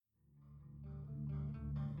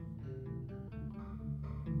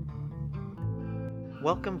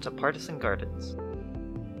Welcome to Partisan Gardens.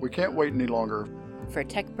 We can't wait any longer. For a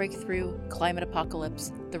tech breakthrough, climate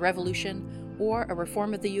apocalypse, the revolution, or a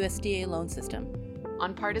reform of the USDA loan system.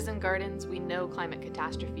 On Partisan Gardens, we know climate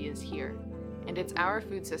catastrophe is here, and it's our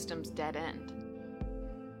food system's dead end.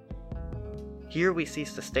 Here we see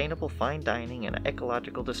sustainable fine dining and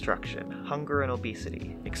ecological destruction, hunger and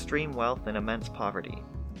obesity, extreme wealth and immense poverty.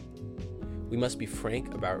 We must be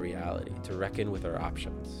frank about reality to reckon with our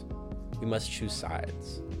options. We must choose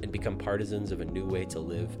sides and become partisans of a new way to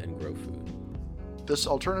live and grow food. This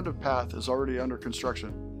alternative path is already under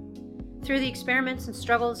construction. Through the experiments and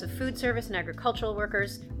struggles of food service and agricultural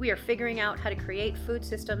workers, we are figuring out how to create food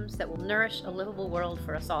systems that will nourish a livable world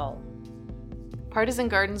for us all. Partisan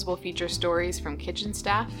Gardens will feature stories from kitchen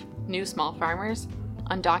staff, new small farmers,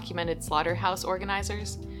 undocumented slaughterhouse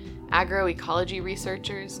organizers, agroecology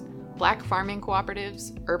researchers, Black farming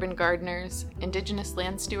cooperatives, urban gardeners, indigenous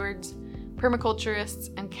land stewards, permaculturists,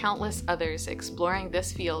 and countless others exploring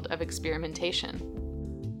this field of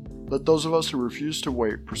experimentation. Let those of us who refuse to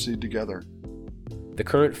wait proceed together. The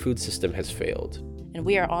current food system has failed, And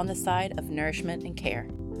we are on the side of nourishment and care.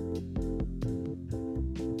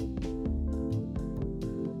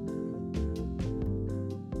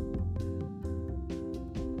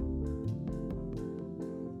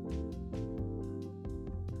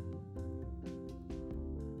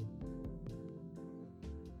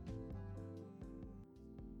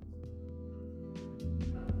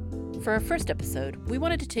 For our first episode, we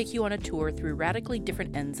wanted to take you on a tour through radically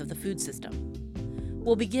different ends of the food system.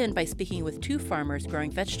 We'll begin by speaking with two farmers growing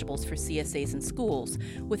vegetables for CSAs in schools,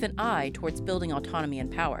 with an eye towards building autonomy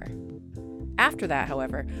and power. After that,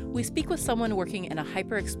 however, we speak with someone working in a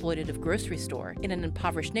hyper-exploitative grocery store in an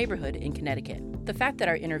impoverished neighborhood in Connecticut. The fact that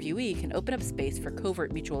our interviewee can open up space for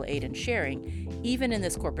covert mutual aid and sharing, even in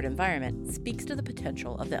this corporate environment, speaks to the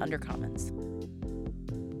potential of the undercommons.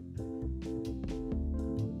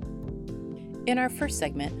 In our first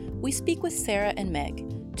segment, we speak with Sarah and Meg,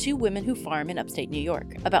 two women who farm in upstate New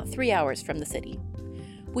York, about 3 hours from the city.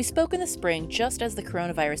 We spoke in the spring just as the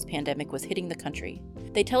coronavirus pandemic was hitting the country.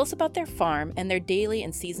 They tell us about their farm and their daily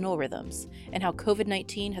and seasonal rhythms, and how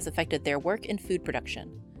COVID-19 has affected their work in food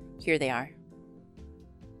production. Here they are.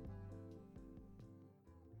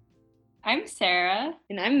 I'm Sarah.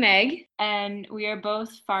 And I'm Meg. And we are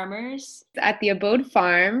both farmers At the Abode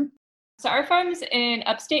Farm. So our farm's in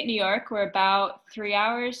upstate New York. We're about 3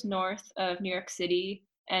 hours north of New York City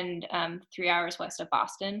and 3 hours west of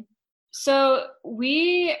Boston. So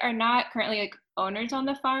we are not currently owners on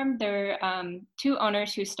the farm. There are two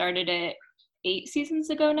owners who started it 8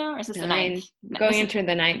 seasons ago now, or is this the ninth? Going into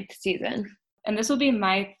the 9th season. And this will be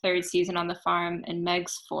my 3rd season on the farm and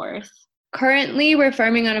Meg's 4th. Currently, we're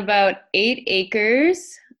farming on about 8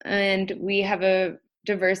 acres, and we have a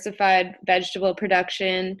diversified vegetable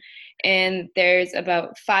production. And there's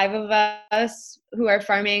about 5 of us who are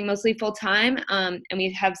farming mostly full time, and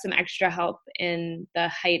we have some extra help in the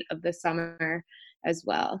height of the summer as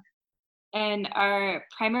well. And our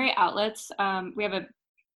primary outlets, we have a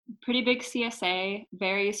pretty big CSA,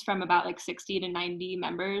 varies from about 60 to 90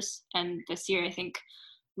 members. And this year, I think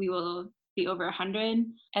we will be over 100.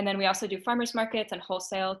 And then we also do farmers markets and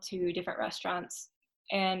wholesale to different restaurants.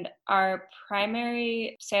 And our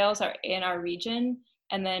primary sales are in our region.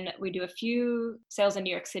 And then we do a few sales in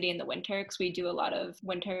New York City in the winter because we do a lot of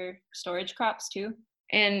winter storage crops too.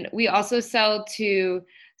 And we also sell to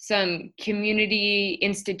some community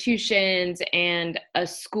institutions and a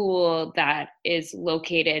school that is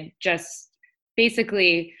located just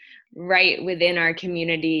basically right within our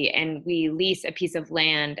community. And we lease a piece of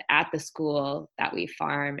land at the school that we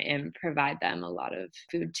farm and provide them a lot of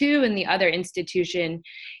food too. And the other institution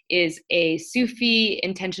is a Sufi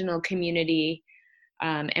intentional community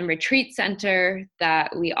and retreat center that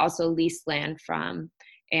we also lease land from,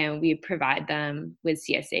 and we provide them with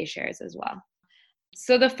CSA shares as well.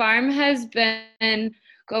 So the farm has been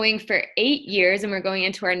going for 8 years, and we're going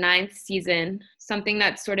into our 9th season. Something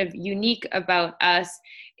that's sort of unique about us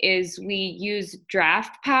is we use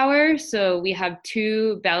draft power. So we have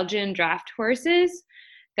 2 Belgian draft horses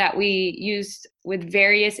that we use with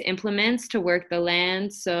various implements to work the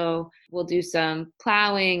land. So we'll do some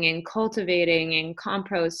plowing and cultivating and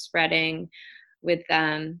compost spreading with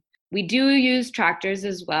them. We do use tractors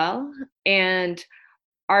as well. And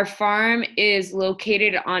our farm is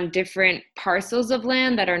located on different parcels of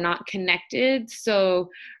land that are not connected. So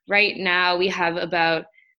right now we have about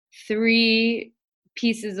 3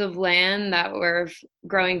 pieces of land that we're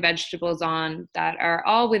growing vegetables on that are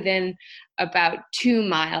all within about 2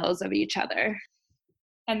 miles of each other.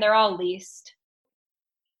 And they're all leased.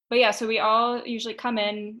 But yeah, so we all usually come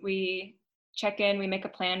in, we check in, we make a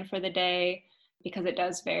plan for the day, because it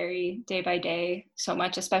does vary day by day so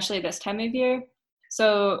much, especially this time of year.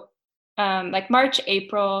 So like March,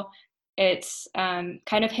 April, it's kind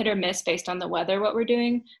of hit or miss based on the weather, what we're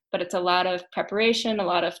doing, but it's a lot of preparation, a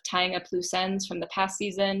lot of tying up loose ends from the past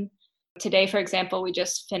season. Today, for example, we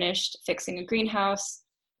just finished fixing a greenhouse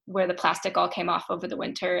where the plastic all came off over the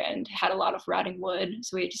winter and had a lot of rotting wood.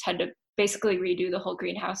 So we just had to basically redo the whole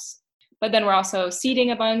greenhouse. But then we're also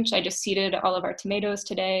seeding a bunch. I just seeded all of our tomatoes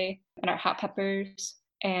today and our hot peppers.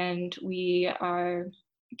 And we are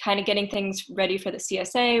kind of getting things ready for the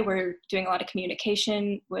CSA. We're doing a lot of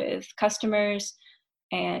communication with customers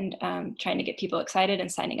and trying to get people excited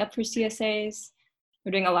and signing up for CSAs.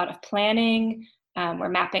 We're doing a lot of planning. We're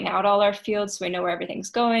mapping out all our fields so we know where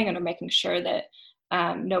everything's going, and we're making sure that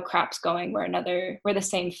no crop's going where the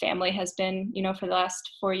same family has been, for the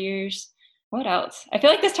last 4 years. What else? I feel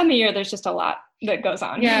like this time of year, there's just a lot that goes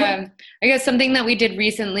on. Yeah. I guess something that we did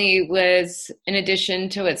recently was, in addition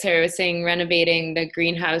to what Sarah was saying, renovating the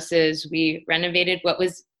greenhouses, we renovated what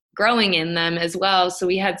was growing in them as well. So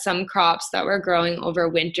we had some crops that were growing over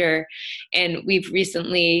winter, and we've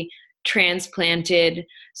recently transplanted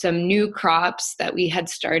some new crops that we had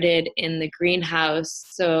started in the greenhouse.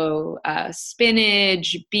 So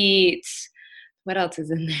spinach, beets, what else is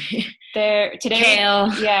in there?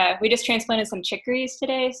 Kale. Yeah, we just transplanted some chicories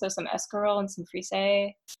today, so some escarole and some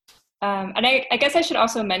frise. And I guess I should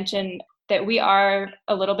also mention that we are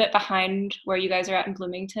a little bit behind where you guys are at in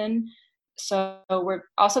Bloomington. So we're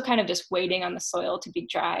also kind of just waiting on the soil to be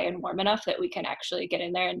dry and warm enough that we can actually get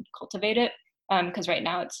in there and cultivate it. Because right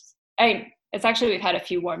now it's actually, we've had a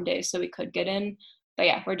few warm days, so we could get in. But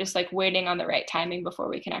yeah, we're just like waiting on the right timing before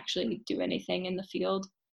we can actually do anything in the field.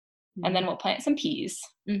 And then we'll plant some peas.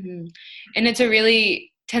 Mm-hmm. And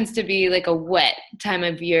tends to be like a wet time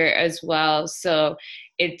of year as well. So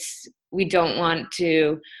we don't want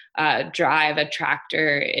to drive a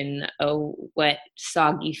tractor in a wet,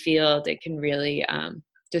 soggy field. It can really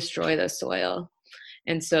destroy the soil.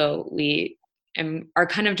 And so we are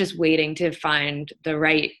kind of just waiting to find the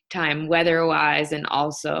right time weather-wise, and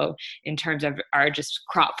also in terms of our just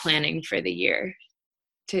crop planning for the year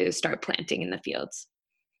to start planting in the fields.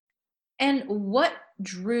 And what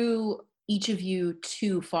drew each of you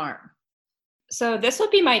to farm? So this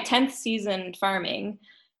will be my 10th season farming.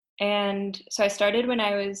 And so I started when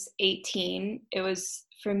I was 18. It was,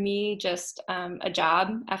 for me, just a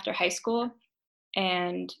job after high school.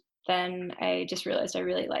 And then I just realized I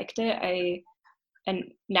really liked it. And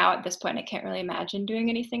now at this point, I can't really imagine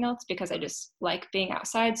doing anything else, because I just like being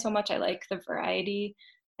outside so much. I like the variety.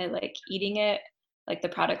 I like eating it, like the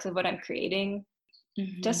products of what I'm creating.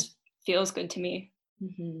 Mm-hmm. Just feels good to me.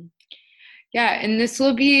 Mm-hmm. Yeah, and this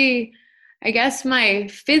will be, I guess, my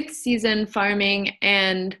 5th season farming,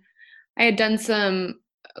 and I had done some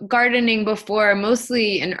gardening before,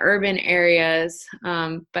 mostly in urban areas,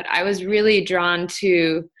 but I was really drawn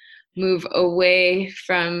to move away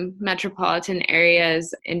from metropolitan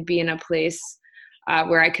areas and be in a place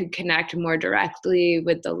where I could connect more directly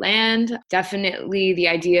with the land. Definitely the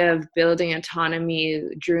idea of building autonomy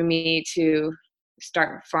drew me to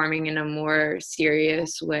start farming in a more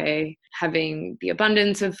serious way, having the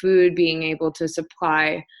abundance of food, being able to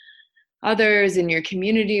supply others in your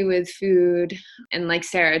community with food. And like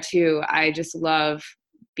Sarah too, I just love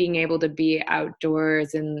being able to be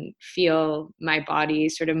outdoors and feel my body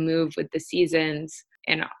sort of move with the seasons,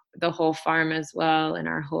 and the whole farm as well, and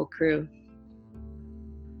our whole crew.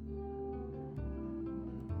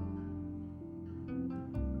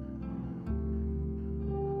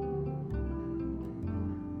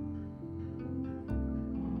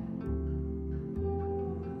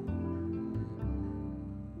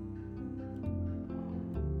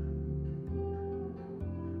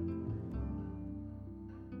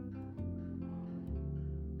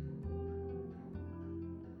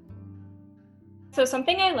 So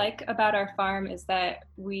something I like about our farm is that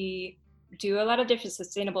we do a lot of different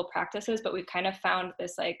sustainable practices, but we've kind of found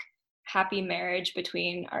this like happy marriage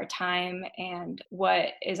between our time and what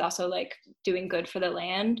is also like doing good for the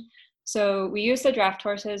land. So we use the draft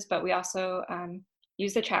horses, but we also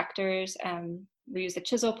use the tractors. We use the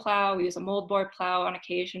chisel plow. We use a mold board plow on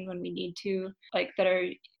occasion when we need to, like that are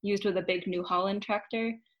used with a big New Holland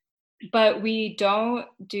tractor. But we don't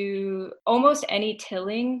do almost any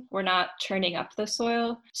tilling. We're not churning up the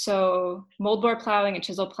soil. So moldboard plowing and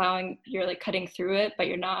chisel plowing, you're like cutting through it, but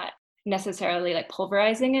you're not necessarily like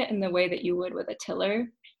pulverizing it in the way that you would with a tiller.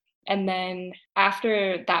 And then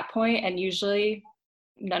after that point, and usually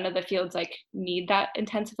none of the fields like need that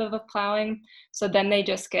intensive of a plowing. So then they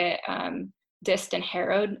just get disked and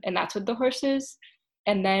harrowed, and that's with the horses.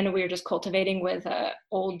 And then we were just cultivating with a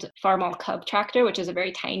old Farmall Cub tractor, which is a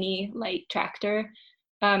very tiny, light tractor.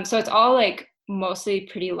 So it's all like mostly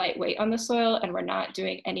pretty lightweight on the soil, and we're not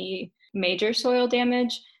doing any major soil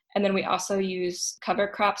damage. And then we also use cover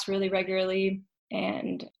crops really regularly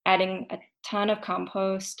and adding a ton of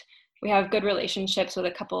compost. We have good relationships with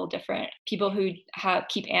a couple different people who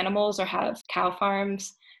keep animals or have cow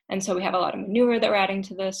farms. And so we have a lot of manure that we're adding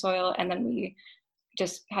to the soil. And then we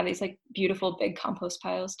just have these like beautiful big compost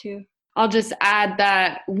piles too. I'll just add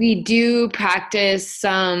that we do practice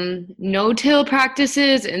some no-till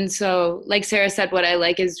practices. And so, like Sarah said, what I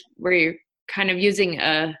like is we're kind of using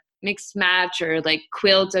a mixed match or like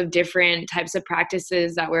quilt of different types of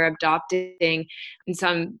practices that we're adopting. And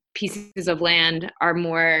some pieces of land are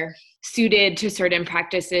more suited to certain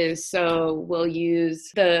practices. So we'll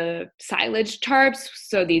use the silage tarps.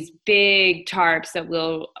 So these big tarps that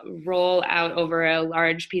will roll out over a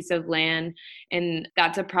large piece of land. And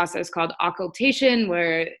that's a process called occultation,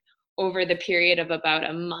 where over the period of about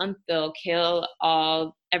a month, they'll kill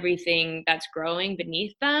everything that's growing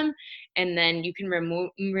beneath them. And then you can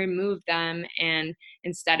remove them. And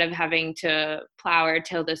instead of having to plow or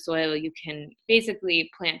till the soil, you can basically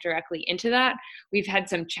plant directly into that. We've had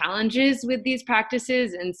some challenges with these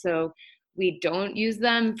practices. And so we don't use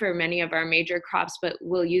them for many of our major crops, but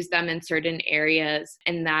we'll use them in certain areas.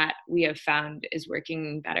 And that we have found is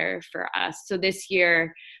working better for us. So this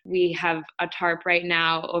year we have a tarp right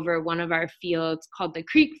now over one of our fields called the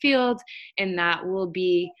Creek Field. And that will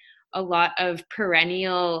be a lot of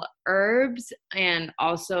perennial herbs and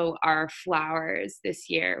also our flowers this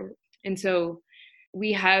year. And so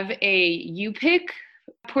we have a U-pick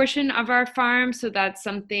portion of our farm. So that's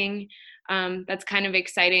something that's kind of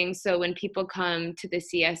exciting. So when people come to the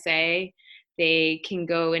CSA, they can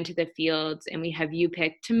go into the fields and we have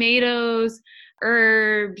U-pick tomatoes,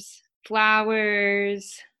 herbs,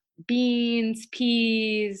 flowers, beans,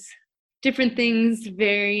 peas, different things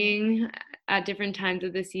varying at different times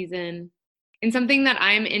of the season. And something that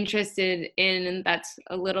I'm interested in, and that's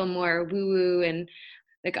a little more woo-woo and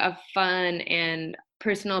like a fun and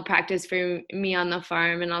personal practice for me on the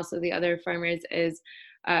farm and also the other farmers, is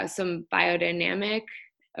some biodynamic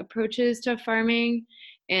approaches to farming.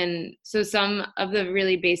 And so some of the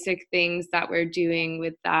really basic things that we're doing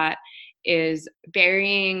with that is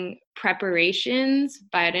burying preparations,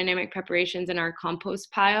 biodynamic preparations in our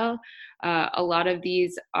compost pile. A lot of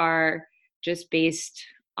these are just based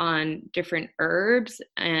on different herbs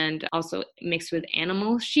and also mixed with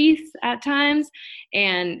animal sheaths at times.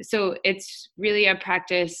 And so it's really a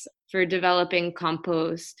practice for developing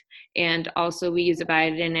compost. And also we use a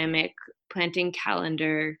biodynamic planting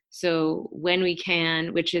calendar. So when we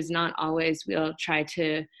can, which is not always, we'll try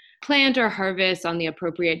to plant or harvest on the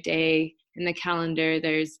appropriate day in the calendar.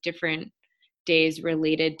 There's different days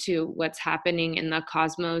related to what's happening in the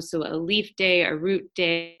cosmos. So a leaf day, a root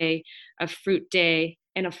day, a fruit day,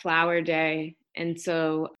 and a flower day. And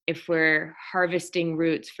so if we're harvesting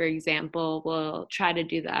roots, for example, we'll try to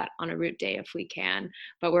do that on a root day if we can.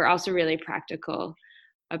 But we're also really practical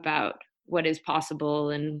about what is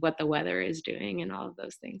possible and what the weather is doing and all of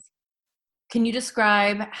those things. Can you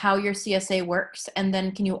describe how your CSA works? And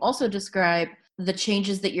then can you also describe the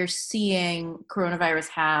changes that you're seeing coronavirus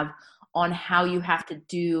have on how you have to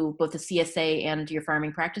do both the CSA and your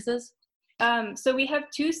farming practices? So we have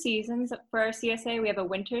 2 seasons for our CSA. We have a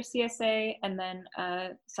winter CSA and then a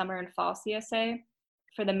summer and fall CSA.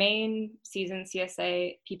 For the main season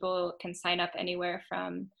CSA, people can sign up anywhere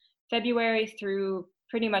from February through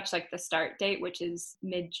pretty much like the start date, which is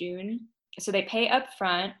mid-June. So they pay up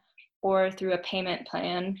front or through a payment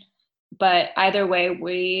plan. But either way,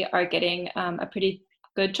 we are getting a pretty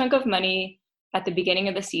good chunk of money at the beginning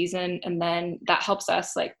of the season. And then that helps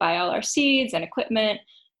us like buy all our seeds and equipment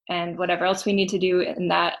and whatever else we need to do in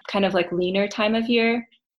that kind of like leaner time of year.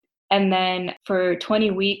 And then for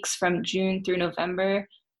 20 weeks from June through November,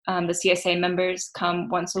 the CSA members come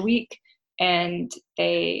once a week and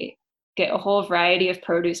they get a whole variety of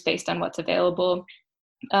produce based on what's available.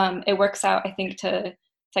 It works out, I think, it's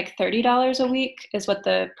like $30 a week is what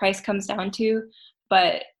the price comes down to.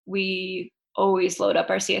 But we always load up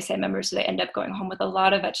our CSA members so they end up going home with a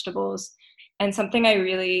lot of vegetables. And something I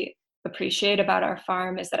really appreciate about our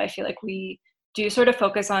farm is that I feel like we do sort of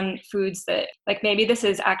focus on foods that, like, maybe this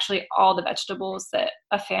is actually all the vegetables that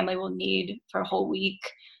a family will need for a whole week.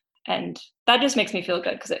 And that just makes me feel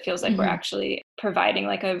good because it feels like we're actually providing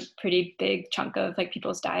like a pretty big chunk of like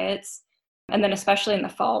people's diets. And then especially in the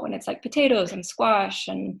fall when it's like potatoes and squash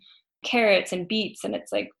and carrots and beets and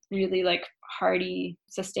it's like really like hearty,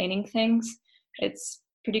 sustaining things. It's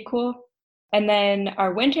pretty cool. And then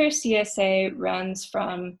our winter CSA runs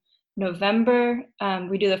from November.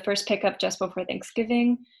 We do the first pickup just before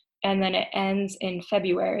Thanksgiving, and then it ends in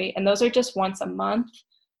February. And those are just once a month.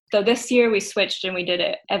 So this year we switched and we did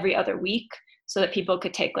it every other week so that people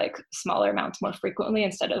could take like smaller amounts more frequently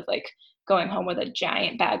instead of like going home with a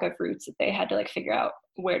giant bag of fruits that they had to like figure out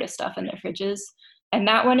where to stuff in their fridges. And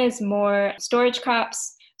that one is more storage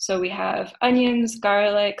crops. So we have onions,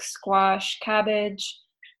 garlic, squash, cabbage,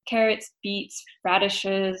 carrots, beets,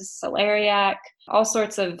 radishes, celeriac, all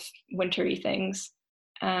sorts of wintry things,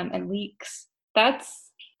 and leeks.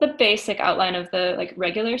 That's the basic outline of the like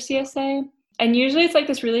regular CSA. And usually it's like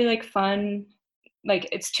this really like fun, like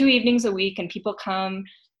it's 2 evenings a week and people come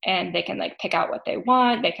and they can like pick out what they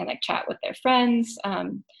want. They can like chat with their friends.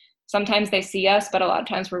 Sometimes they see us, but a lot of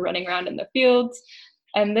times we're running around in the fields.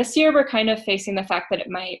 And this year we're kind of facing the fact that it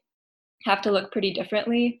might have to look pretty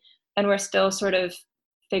differently. And we're still sort of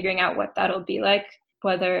figuring out what that'll be like,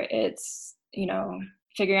 whether it's, you know,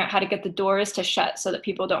 figuring out how to get the doors to shut so that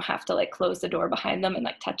people don't have to like close the door behind them and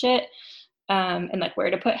like touch it. And like where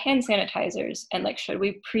to put hand sanitizers, and like should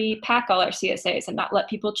we pre-pack all our CSAs and not let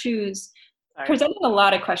people choose? Presenting a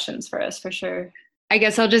lot of questions for us, for sure. I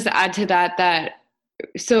guess I'll just add to that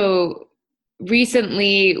so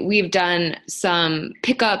recently we've done some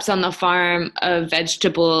pickups on the farm of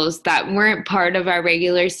vegetables that weren't part of our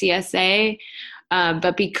regular CSA,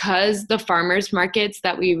 but because the farmers markets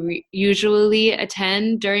that we usually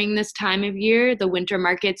attend during this time of year, the winter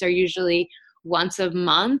markets are usually once a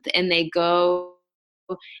month and they go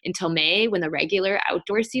until May when the regular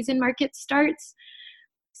outdoor season market starts.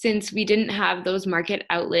 Since we didn't have those market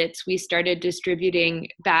outlets, we started distributing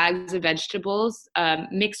bags of vegetables,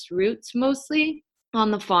 mixed roots mostly,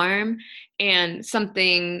 on the farm. And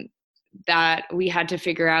something that we had to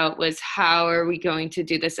figure out was how are we going to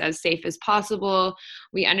do this as safe as possible.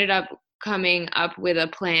 We ended up coming up with a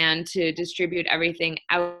plan to distribute everything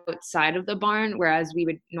outside of the barn, whereas we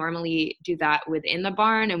would normally do that within the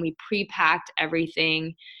barn. And we pre-packed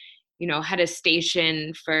everything, you know, had a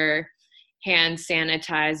station for hand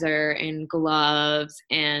sanitizer and gloves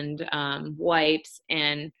and wipes,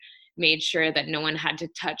 and made sure that no one had to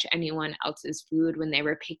touch anyone else's food when they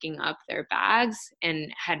were picking up their bags,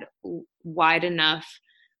 and had wide enough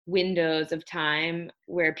windows of time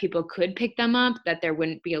where people could pick them up that there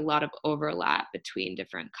wouldn't be a lot of overlap between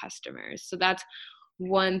different customers. So that's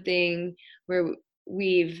one thing where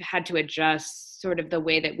we've had to adjust sort of the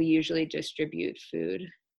way that we usually distribute food.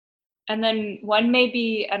 And then one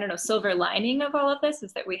maybe, I don't know, silver lining of all of this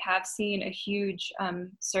is that we have seen a huge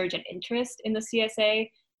surge in interest in the CSA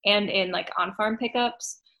and in like on-farm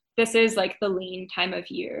pickups. This is like the lean time of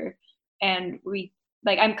year. And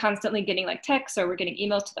I'm constantly getting like texts, or we're getting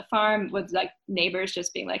emails to the farm with like neighbors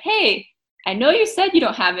just being like, hey, I know you said you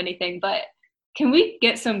don't have anything, but can we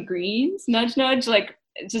get some greens? Nudge, nudge. Like,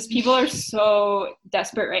 just people are so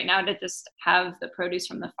desperate right now to just have the produce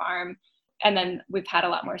from the farm. And then we've had a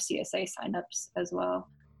lot more CSA signups as well.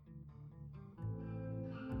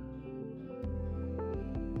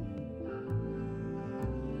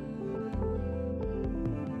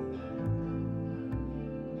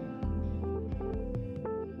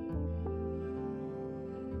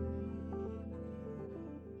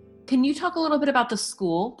 Can you talk a little bit about the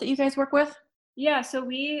school that you guys work with? Yeah, so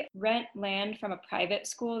we rent land from a private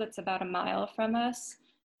school that's about a mile from us,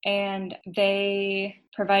 and they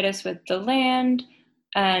provide us with the land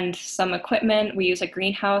and some equipment. We use a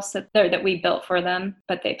greenhouse that we built for them,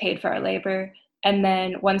 but they paid for our labor. And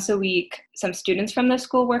then once a week, some students from the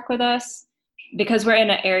school work with us. Because we're in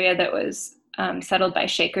an area that was settled by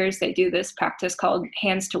Shakers, they do this practice called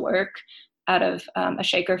hands to work, out of a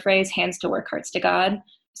Shaker phrase, hands to work, hearts to God.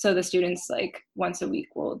 So the students like once a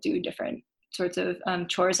week will do different sorts of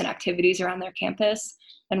chores and activities around their campus.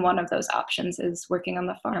 And one of those options is working on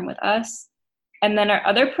the farm with us. And then our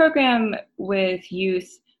other program with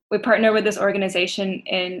youth, we partner with this organization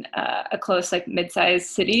in a close like mid-sized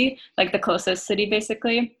city, like the closest city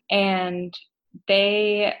basically. And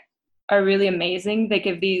they are really amazing. They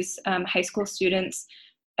give these high school students,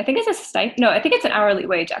 I think it's a stipend. No, I think it's an hourly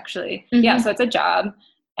wage actually. Mm-hmm. Yeah, so it's a job.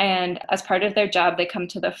 And as part of their job, they come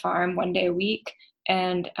to the farm 1 day a week.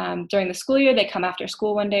 And during the school year, they come after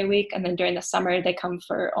school 1 day a week. And then during the summer, they come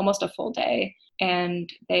for almost a full day.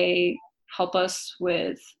 And they help us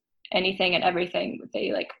with anything and everything.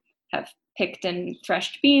 They like have picked and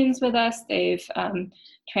threshed beans with us. They've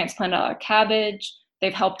transplanted all our cabbage.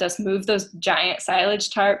 They've helped us move those giant silage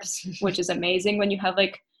tarps, which is amazing when you have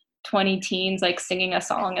like 20 teens like singing a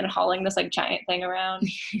song and hauling this like giant thing around.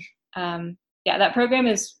 Yeah, that program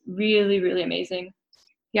is really, really amazing.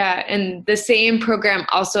 Yeah, and the same program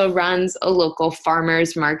also runs a local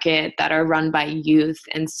farmers market that are run by youth.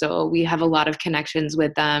 And so we have a lot of connections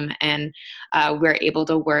with them, and we're able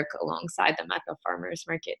to work alongside them at the farmers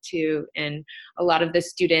market too. And a lot of the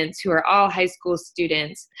students, who are all high school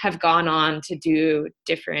students, have gone on to do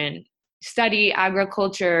different study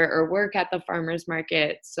agriculture or work at the farmers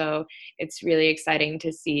market. So it's really exciting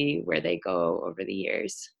to see where they go over the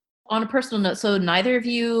years. On a personal note, so neither of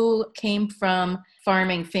you came from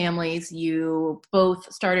farming families. You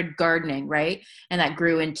both started gardening, right? And that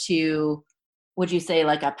grew into, would you say,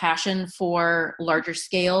 like a passion for larger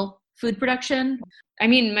scale food production? I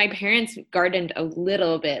mean, my parents gardened a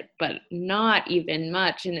little bit, but not even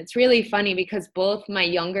much. And it's really funny because both my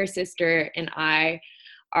younger sister and I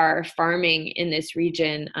are farming in this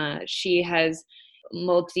region. She has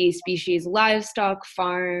multi-species livestock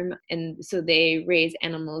farm, and so they raise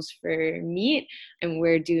animals for meat, and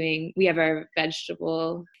we have our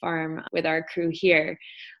vegetable farm with our crew here.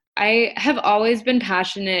 I have always been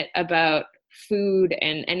passionate about food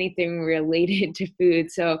and anything related to food,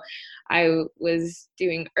 so I was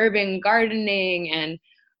doing urban gardening and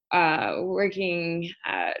working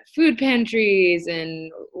at food pantries and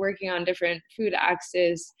working on different food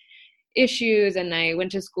access issues, and I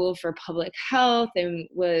went to school for public health and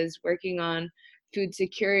was working on food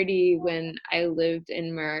security when I lived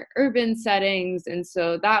in more urban settings. And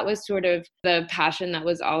so that was sort of the passion that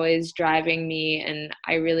was always driving me, and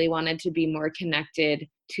I really wanted to be more connected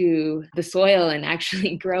to the soil and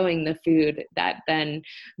actually growing the food that then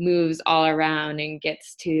moves all around and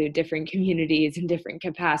gets to different communities and different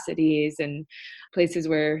capacities and places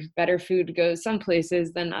where better food goes some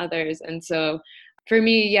places than others. And so for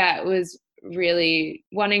me, yeah, it was really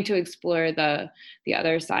wanting to explore the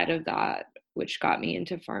other side of that, which got me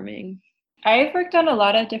into farming. I've worked on a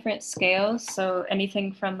lot of different scales, so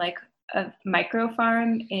anything from like a micro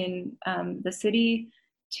farm in the city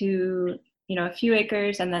to a few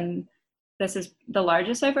acres, and then this is the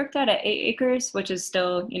largest I've worked at 8 acres, which is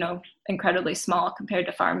still incredibly small compared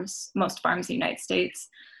to most farms in the United States.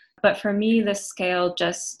 But for me, this scale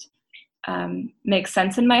just makes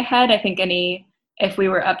sense in my head. I think if we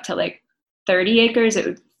were up to like 30 acres, it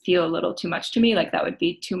would feel a little too much to me. Like that would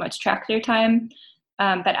be too much tractor time.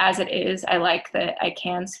 But as it is, I like that I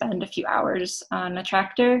can spend a few hours on a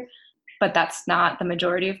tractor, but that's not the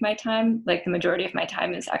majority of my time. Like the majority of my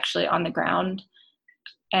time is actually on the ground.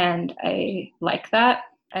 And I like that.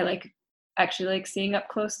 I actually like seeing up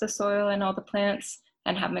close the soil and all the plants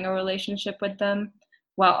and having a relationship with them,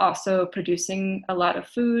 while also producing a lot of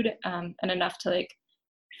food and enough to like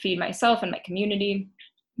feed myself and my community.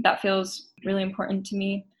 That feels really important to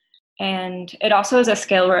me. And it also is a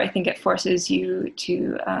scale where I think it forces you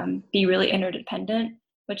to be really interdependent,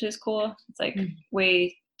 which is cool. It's like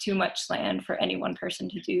way too much land for any one person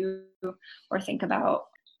to do or think about.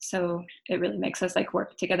 So it really makes us like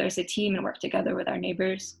work together as a team and work together with our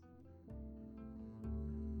neighbors.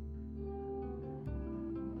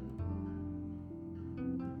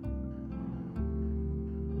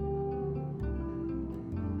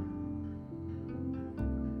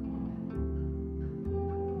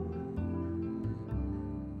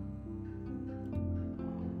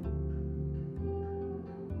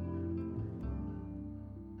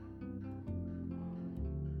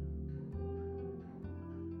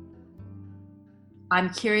 I'm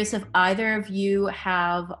curious if either of you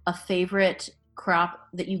have a favorite crop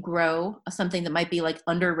that you grow, something that might be like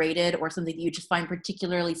underrated or something that you just find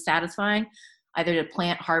particularly satisfying, either to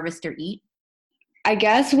plant, harvest, or eat. I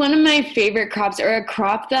guess one of my favorite crops, or a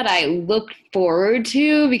crop that I look forward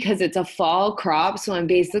to because it's a fall crop, so I'm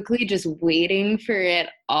basically just waiting for it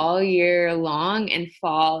all year long, and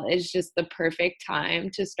fall is just the perfect time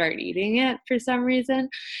to start eating it for some reason,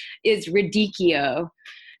 is radicchio.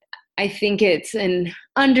 I think it's an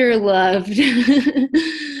underloved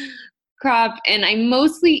crop, and I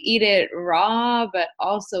mostly eat it raw, but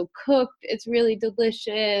also cooked. It's really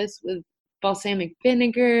delicious with balsamic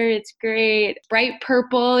vinegar. It's great. Bright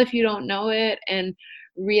purple if you don't know it, and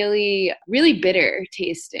really, really bitter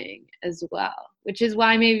tasting as well, which is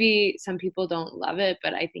why maybe some people don't love it,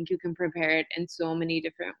 but I think you can prepare it in so many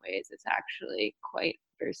different ways. It's actually quite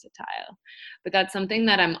versatile. But that's something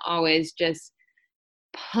that I'm always just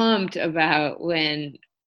pumped about when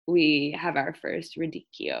we have our first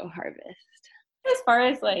radicchio harvest. As far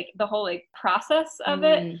as like the whole like process of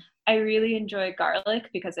it, I really enjoy garlic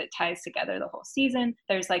because it ties together the whole season.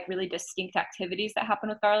 There's like really distinct activities that happen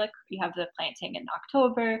with garlic. You have the planting in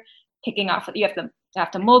October, picking off, you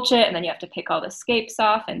have to mulch it, and then you have to pick all the scapes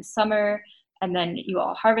off in summer, and then you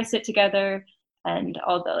all harvest it together, and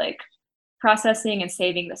all the like processing and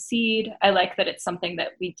saving the seed. I like that it's something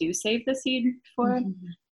that we do save the seed for.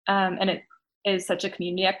 And it is such a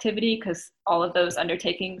community activity because all of those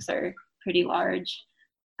undertakings are pretty large.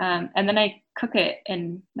 And then I cook it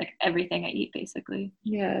in like everything I eat, basically.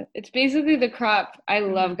 Yeah, it's basically the crop. I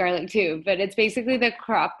love garlic too, but it's basically the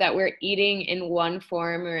crop that we're eating in one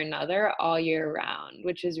form or another all year round,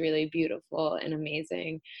 which is really beautiful and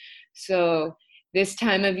amazing. So this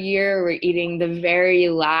time of year, we're eating the very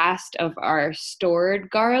last of our stored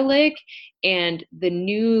garlic, and the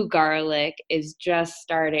new garlic is just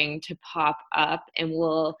starting to pop up, and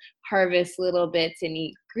we'll harvest little bits and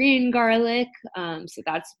eat green garlic. So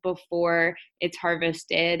that's before it's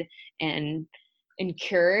harvested and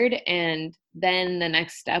cured. And then the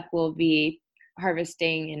next step will be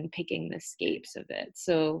harvesting and picking the scapes of it.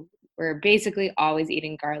 So we're basically always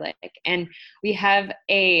eating garlic. And we have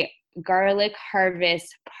a garlic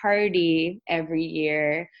harvest party every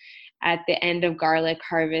year. At the end of garlic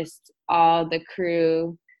harvest, all the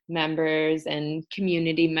crew members and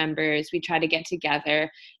community members, we try to get together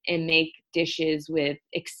and make dishes with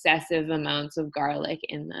excessive amounts of garlic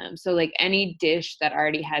in them. So like any dish that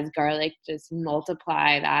already has garlic, just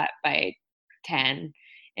multiply that by 10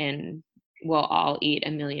 and we'll all eat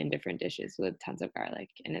a million different dishes with tons of garlic,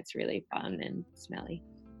 and it's really fun and smelly.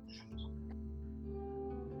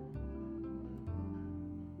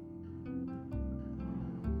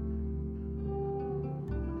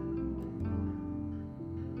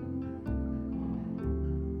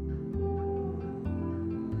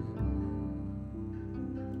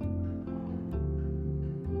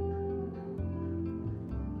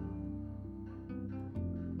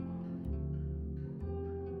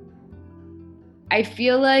 I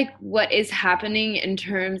feel like what is happening in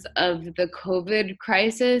terms of the COVID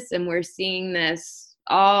crisis, and we're seeing this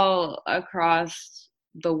all across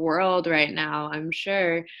the world right now, I'm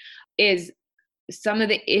sure, is some of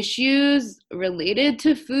the issues related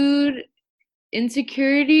to food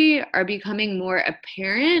insecurity are becoming more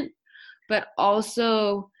apparent, but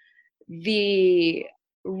also the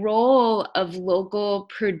role of local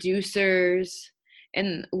producers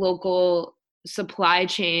and local supply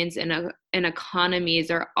chains and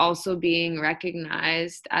economies are also being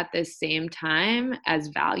recognized at the same time as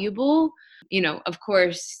valuable. You know, of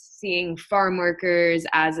course, seeing farm workers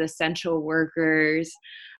as essential workers,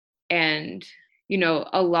 and, you know,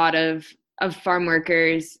 a lot of farm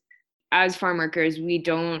workers, as farm workers, we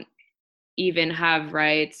don't even have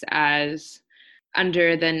rights as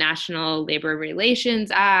under the National Labor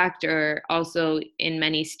Relations Act, or also in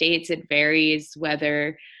many states it varies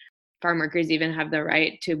whether farm workers even have the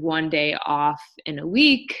right to one day off in a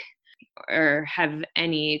week or have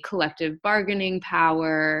any collective bargaining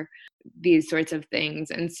power, these sorts of things.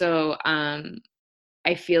 And so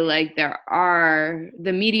I feel like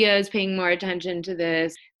the media is paying more attention to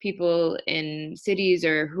this. People in cities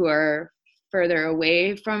or who are further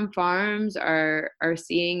away from farms are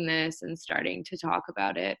seeing this and starting to talk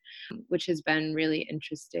about it, which has been really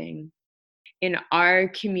interesting. In our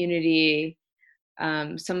community,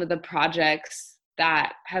 some of the projects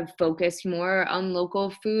that have focused more on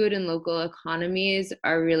local food and local economies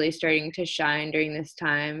are really starting to shine during this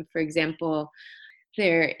time. For example,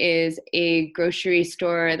 there is a grocery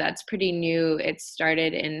store that's pretty new. It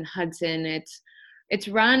started in Hudson. It's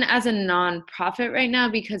run as a nonprofit right now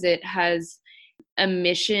because it has a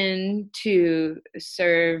mission to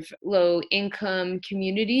serve low-income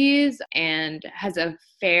communities and has a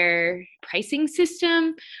fair pricing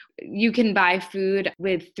system. You can buy food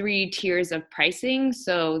with 3 tiers of pricing.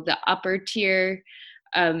 So the upper tier,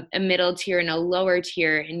 a middle tier, and a lower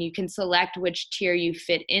tier, and you can select which tier you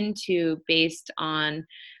fit into based on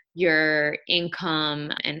your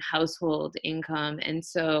income and household income. And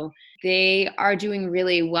so they are doing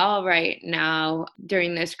really well right now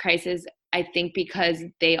during this crisis, I think because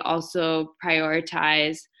they also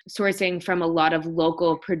prioritize sourcing from a lot of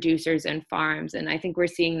local producers and farms. And I think we're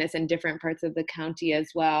seeing this in different parts of the county as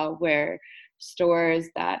well, where stores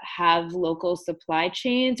that have local supply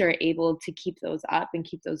chains are able to keep those up and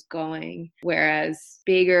keep those going, whereas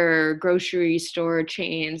bigger grocery store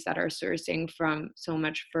chains that are sourcing from so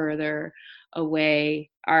much further away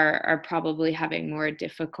are probably having more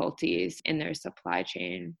difficulties in their supply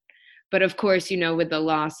chain. But of course, you know, with the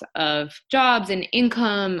loss of jobs and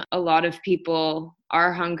income, a lot of people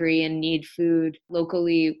are hungry and need food.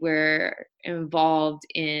 Locally, we're involved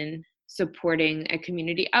in supporting a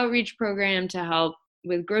community outreach program to help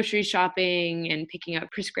with grocery shopping and picking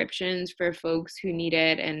up prescriptions for folks who need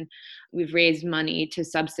it. And we've raised money to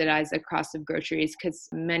subsidize the cost of groceries because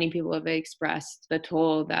many people have expressed the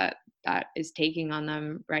toll that that is taking on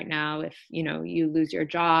them right now if, you lose your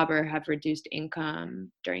job or have reduced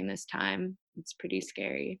income during this time. It's pretty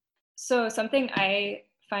scary. So something I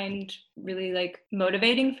find really like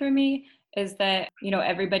motivating for me is that,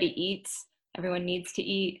 everybody eats, everyone needs to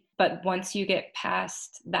eat, but once you get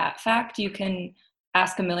past that fact, you can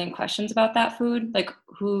ask a million questions about that food, like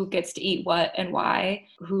who gets to eat what and why,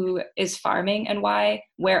 who is farming and why,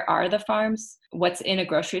 where are the farms, what's in a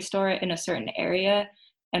grocery store in a certain area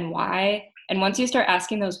and why. And once you start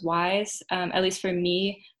asking those whys, at least for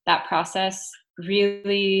me, that process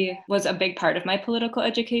really was a big part of my political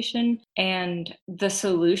education. And the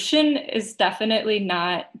solution is definitely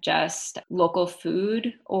not just local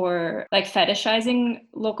food or like fetishizing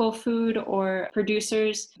local food or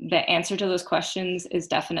producers. The answer to those questions is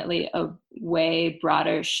definitely a way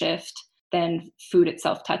broader shift than food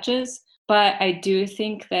itself touches. But I do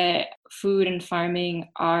think that food and farming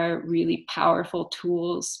are really powerful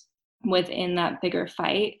tools within that bigger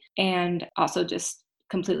fight, and also just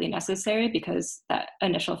completely necessary because that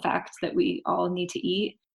initial fact that we all need to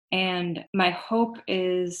eat. And my hope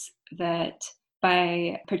is that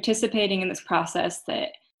by participating in this process that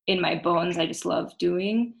in my bones I just love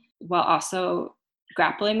doing, while also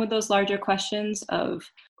grappling with those larger questions of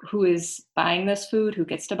who is buying this food, who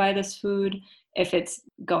gets to buy this food, if it's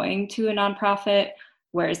going to a nonprofit,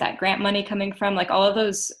 where is that grant money coming from? Like all of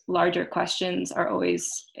those larger questions are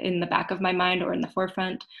always in the back of my mind or in the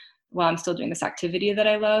forefront while I'm still doing this activity that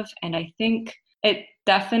I love. And I think it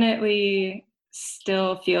definitely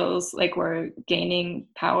still feels like we're gaining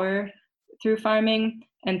power through farming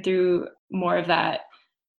and through more of that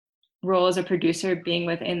role as a producer being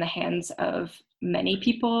within the hands of many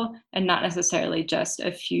people and not necessarily just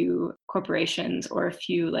a few corporations or a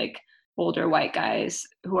few like older white guys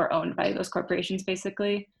who are owned by those corporations,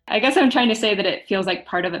 basically. I guess I'm trying to say that it feels like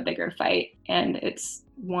part of a bigger fight, and it's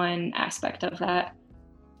one aspect of that.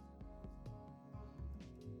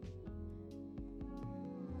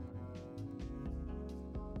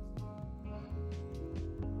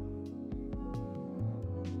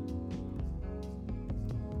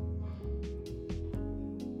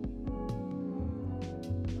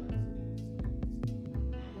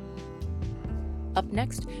 Up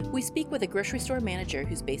next, we speak with a grocery store manager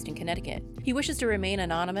who's based in Connecticut. He wishes to remain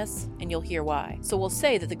anonymous, and you'll hear why. So we'll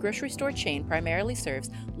say that the grocery store chain primarily serves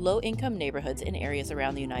low-income neighborhoods in areas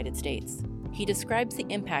around the United States. He describes the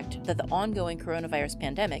impact that the ongoing coronavirus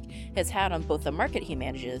pandemic has had on both the market he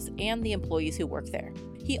manages and the employees who work there.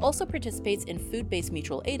 He also participates in food-based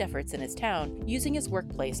mutual aid efforts in his town, using his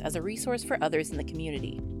workplace as a resource for others in the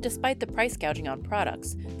community, despite the price gouging on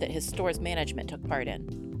products that his store's management took part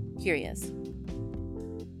in. Here he is.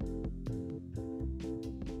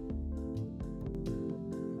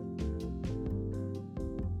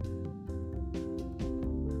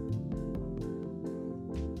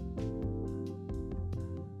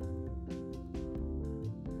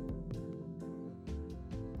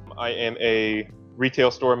 I am a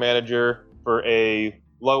retail store manager for a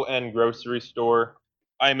low-end grocery store.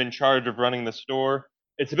 I'm in charge of running the store.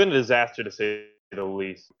 It's been a disaster to say the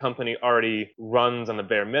least. The company already runs on the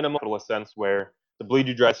bare minimum, in a sense where the bleed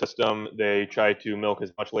you dry system, they try to milk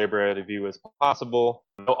as much labor out of you as possible.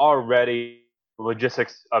 So already, the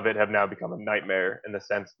logistics of it have now become a nightmare in the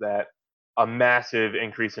sense that a massive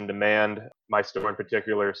increase in demand. My store in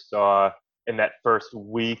particular saw in that first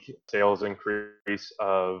week sales increase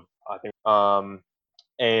of I think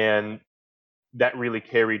and that really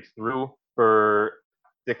carried through for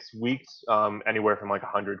 6 weeks, anywhere from like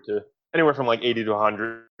 80 to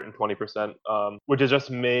 120%, which has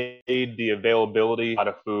just made the availability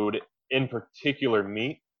of food, in particular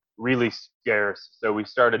meat, really scarce. So we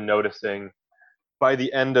started noticing by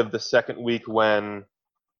the end of the second week, when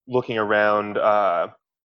looking around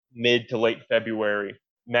mid to late February,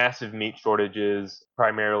 massive meat shortages,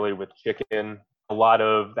 primarily with chicken, a lot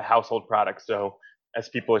of the household products. So as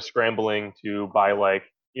people are scrambling to buy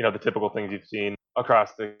the typical things you've seen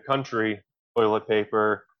across the country, toilet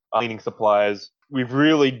paper, cleaning supplies, we've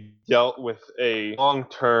really dealt with a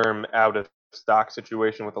long-term out of stock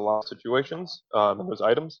situation with a lot of situations in those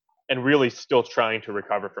items, and really still trying to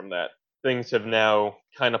recover from that. Things have now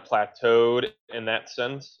kind of plateaued in that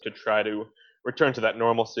sense to try to return to that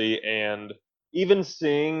normalcy, and even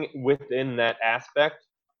seeing within that aspect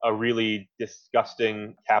a really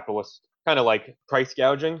disgusting capitalist kind of like price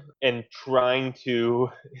gouging and trying to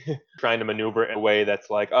maneuver in a way that's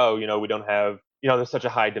like, oh, we don't have, there's such a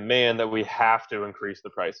high demand that we have to increase the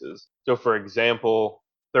prices. So for example,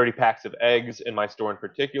 30 packs of eggs in my store in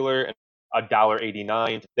particular,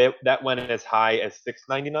 $1.89. That went as high as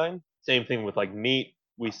 $6.99. Same thing with like meat.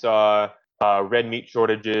 We saw red meat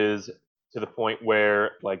shortages to the point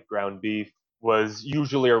where like ground beef was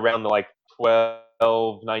usually around the like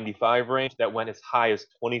 12.95 range that went as high as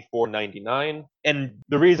 24.99. And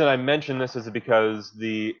the reason I mention this is because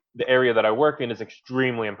the area that I work in is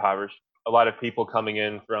extremely impoverished. A lot of people coming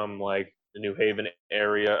in from like the New Haven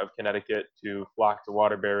area of Connecticut to flock to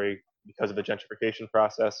Waterbury because of the gentrification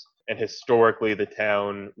process, and historically the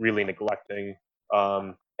town really neglecting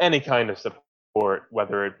any kind of support,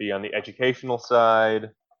 whether it be on the educational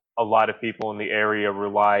side. A lot of people in the area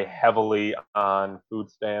rely heavily on food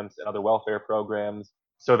stamps and other welfare programs.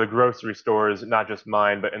 So the grocery stores, not just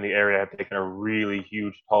mine, but in the area, have taken a really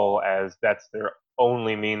huge toll, as that's their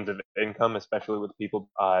only means of income, especially with people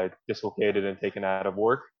dislocated and taken out of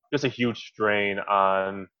work. Just a huge strain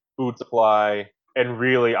on food supply and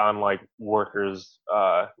really on like workers,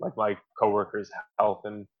 like my coworkers' health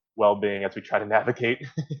and well-being as we try to navigate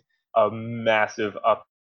a massive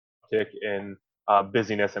uptick in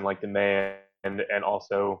busyness and like demand, and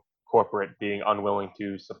also corporate being unwilling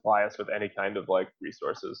to supply us with any kind of like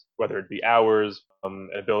resources, whether it be hours, an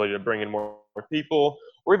ability to bring in more people,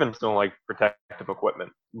 or even still like protective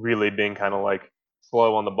equipment. Really being kind of like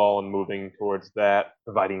slow on the ball and moving towards that,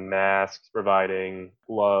 providing masks, providing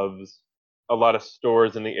gloves. A lot of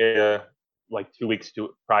stores in the area, like 2 weeks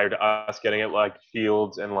prior to us getting it, like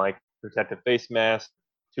shields and like protective face masks,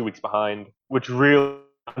 2 weeks behind, which really,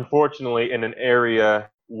 unfortunately, in an area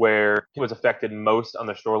where it was affected most on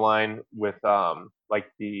the shoreline with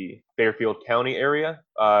like the Fairfield County area,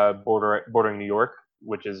 bordering New York,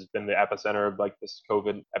 which has been the epicenter of like this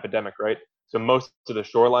COVID epidemic, right? So most of the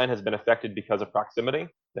shoreline has been affected because of proximity,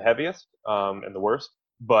 the heaviest and the worst.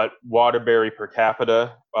 But Waterbury per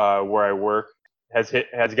capita, where I work, has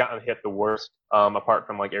gotten hit the worst, apart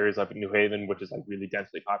from like areas like New Haven, which is like really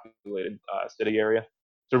densely populated city area.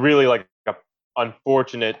 So really like a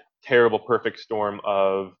unfortunate, terrible, perfect storm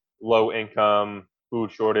of low income, food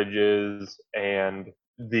shortages, and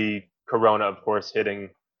the corona, of course, hitting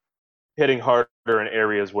harder in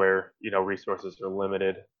areas where resources are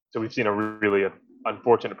limited. So we've seen a really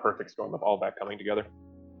unfortunate perfect storm of all that coming together.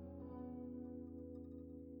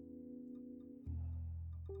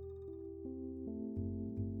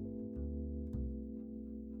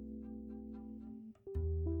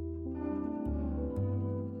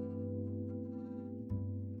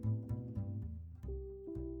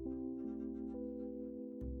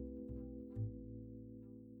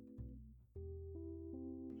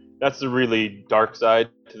 That's the really dark side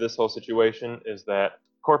to this whole situation, is that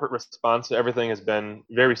corporate response to everything has been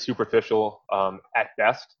very superficial at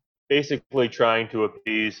best, basically trying to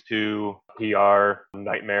appease to PR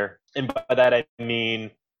nightmare. And by that I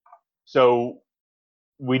mean, so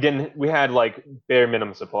we had like bare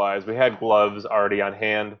minimum supplies. We had gloves already on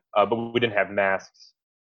hand, but we didn't have masks.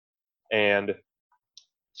 And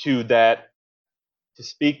to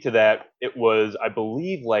speak to that, it was, I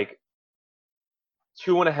believe, like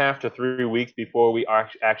 2.5 to 3 weeks before we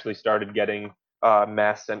actually started getting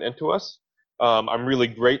masks sent into us. I'm really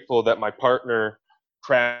grateful that my partner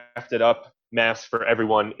crafted up masks for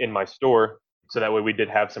everyone in my store, so that way we did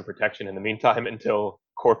have some protection in the meantime until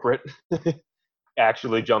corporate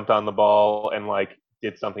actually jumped on the ball and like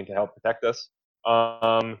did something to help protect us.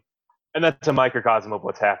 And that's a microcosm of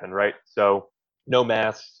what's happened, right? So no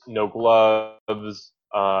masks, no gloves,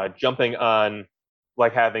 jumping on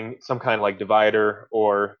like having some kind of like divider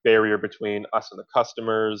or barrier between us and the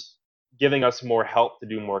customers, giving us more help to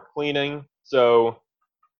do more cleaning. So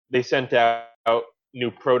they sent out new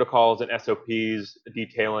protocols and SOPs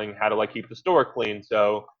detailing how to like keep the store clean.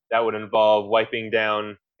 So that would involve wiping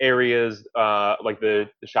down areas like the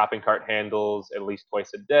shopping cart handles at least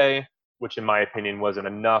twice a day, which in my opinion wasn't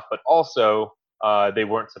enough, but also they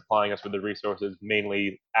weren't supplying us with the resources,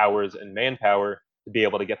 mainly hours and manpower, to be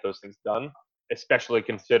able to get those things done, especially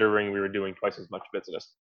considering we were doing twice as much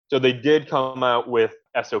business. So they did come out with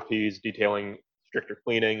SOPs detailing stricter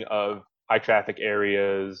cleaning of high traffic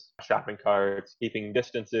areas, shopping carts, keeping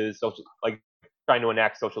distances, like trying to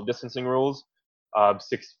enact social distancing rules,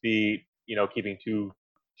 6 feet, keeping two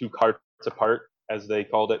carts apart, as they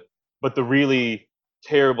called it. But the really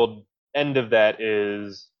terrible end of that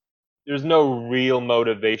is there's no real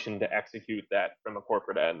motivation to execute that from a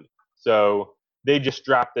corporate end. So they just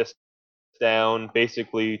dropped this down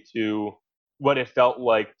basically to what it felt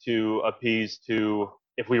like to appease to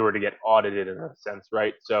if we were to get audited in a sense,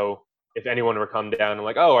 right? So if anyone were to come down and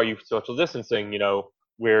like, oh, are you social distancing?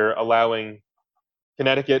 We're allowing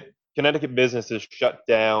Connecticut businesses shut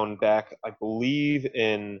down back, I believe,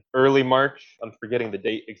 in early March. I'm forgetting the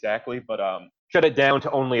date exactly, but shut it down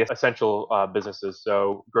to only essential businesses,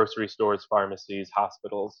 so grocery stores, pharmacies,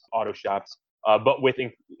 hospitals, auto shops, but with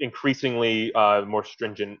increasingly more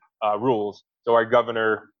stringent rules. So our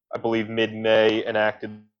governor, I believe mid-May,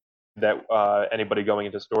 enacted that anybody going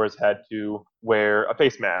into stores had to wear a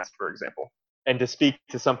face mask, for example. And to speak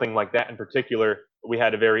to something like that in particular, we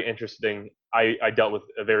had a very interesting, I dealt with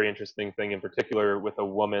a very interesting thing in particular with a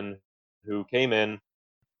woman who came in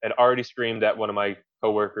and already screamed at one of my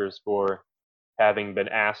coworkers for having been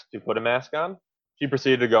asked to put a mask on. She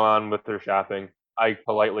proceeded to go on with her shopping. I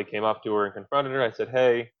politely came up to her and confronted her. I said,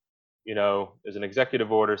 hey, there's an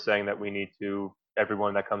executive order saying that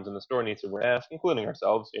everyone that comes in the store needs to wear a mask, including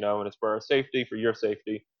ourselves, and it's for our safety, for your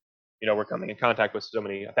safety. We're coming in contact with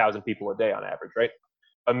 1,000 people a day on average, right?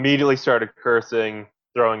 Immediately started cursing,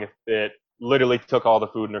 throwing a fit, literally took all the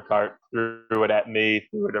food in her cart, threw it at me,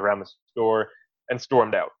 threw it around the store, and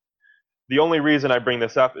stormed out. The only reason I bring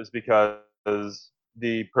this up is because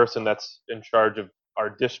the person that's in charge of our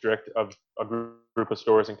district of a group of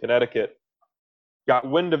stores in Connecticut got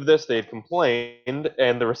wind of this. They had complained,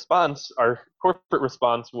 and our corporate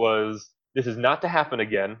response was, this is not to happen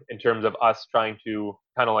again, in terms of us trying to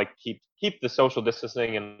kind of like keep the social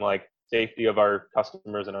distancing and like safety of our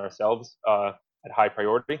customers and ourselves at high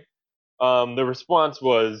priority. The response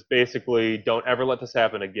was basically, don't ever let this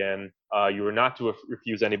happen again. You are not to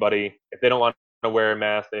refuse anybody. If they don't want to wear a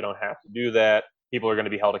mask, they don't have to do that. People are going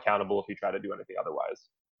to be held accountable if you try to do anything otherwise.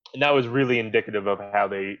 And that was really indicative of how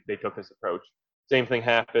they took this approach. Same thing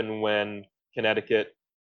happened when Connecticut.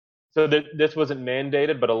 So this wasn't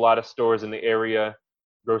mandated, but a lot of stores in the area,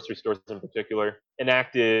 grocery stores in particular,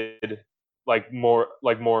 enacted more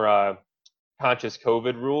conscious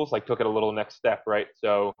COVID rules, like took it a little next step, right?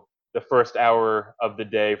 So the first hour of the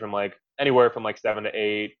day from anywhere from 7 to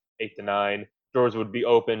 8, 8 to 9, stores would be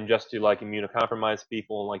open just to immunocompromised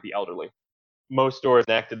people and the elderly. Most stores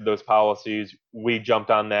enacted those policies. We jumped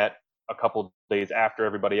on that a couple days after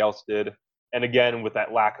everybody else did. And again, with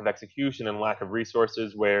that lack of execution and lack of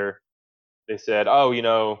resources, where they said,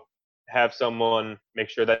 have someone make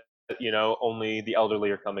sure that, only the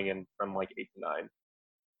elderly are coming in from 8 to 9.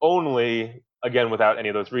 Only, again, without any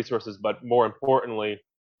of those resources, but more importantly,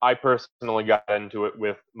 I personally got into it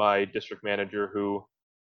with my district manager, who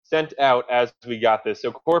sent out, as we got this,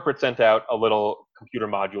 so corporate sent out a little computer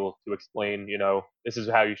module to explain, this is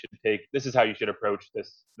how you should approach the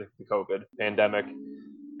COVID pandemic.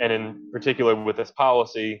 And in particular with this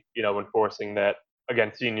policy, enforcing that,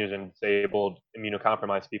 again, seniors and disabled,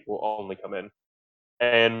 immunocompromised people only come in.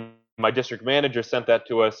 And my district manager sent that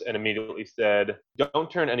to us and immediately said, don't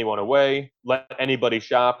turn anyone away, let anybody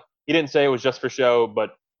shop. He didn't say it was just for show,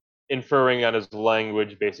 but inferring on his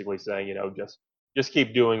language, basically saying, just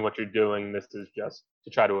keep doing what you're doing. This is just to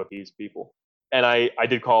try to appease people. And I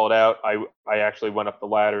did call it out. I actually went up the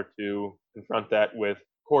ladder to confront that with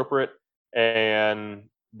corporate, and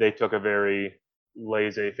they took a very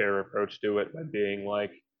laissez-faire approach to it by being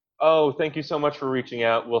like, oh, thank you so much for reaching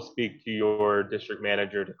out. We'll speak to your district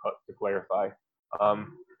manager to clarify.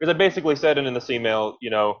 Because I basically said in this email,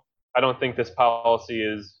 I don't think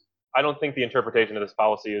the interpretation of this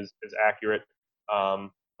policy is accurate.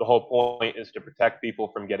 The whole point is to protect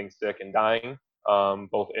people from getting sick and dying,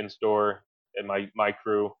 both in store and my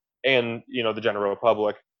crew and, the general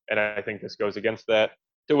public. And I think this goes against that.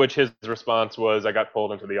 To which his response was, I got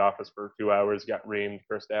pulled into the office for 2 hours, got reamed,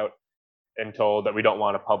 cursed out, and told that we don't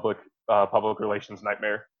want a public relations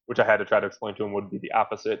nightmare, which I had to try to explain to him would be the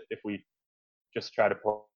opposite if we just try to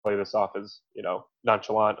play this off as,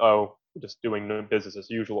 nonchalant, we're just doing business as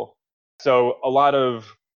usual. So a lot of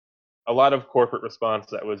corporate response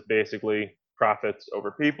that was basically profits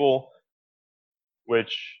over people,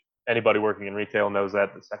 which anybody working in retail knows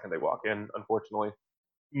that the second they walk in, unfortunately.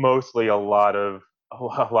 Mostly a lot of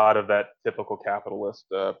that typical capitalist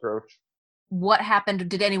approach. What happened?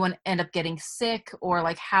 Did anyone end up getting sick, or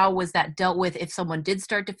how was that dealt with if someone did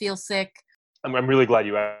start to feel sick? I'm really glad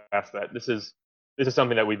you asked that. This is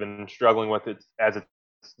something that we've been struggling with. As it's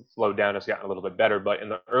slowed down, it's gotten a little bit better. But in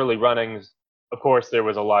the early runnings, of course, there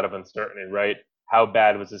was a lot of uncertainty, right? How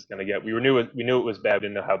bad was this going to get? We knew it was bad. We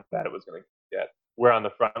didn't know how bad it was going to get. We're on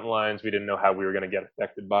the front lines. We didn't know how we were going to get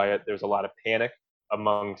affected by it. There's a lot of panic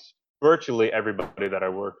amongst virtually everybody that I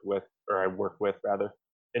work with, rather,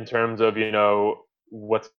 in terms of,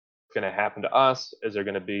 what's going to happen to us. Is there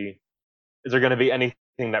going to be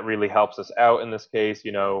anything that really helps us out in this case?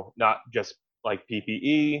 Not just like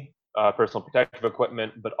PPE, personal protective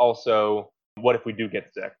equipment, but also what if we do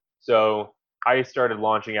get sick? So I started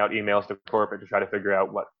launching out emails to corporate to try to figure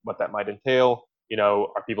out what that might entail.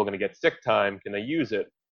 Are people going to get sick time? Can they use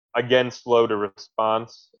it? Again, slow to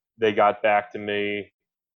response. They got back to me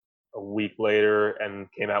a week later and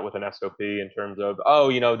came out with an SOP in terms of,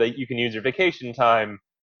 oh, that you can use your vacation time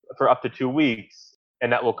for up to 2 weeks,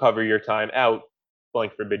 and that will cover your time out.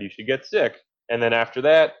 Blank forbid you should get sick. And then after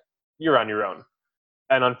that, you're on your own.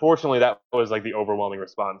 And unfortunately, that was like the overwhelming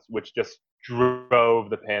response, which just drove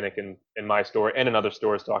the panic in my store and in other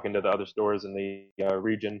stores, talking to the other stores in the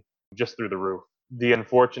region, just through the roof. The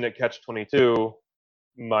unfortunate catch-22,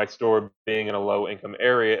 my store being in a low-income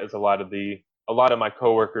area, is a lot of my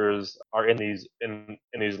coworkers are in these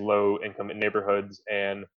low-income neighborhoods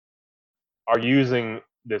and are using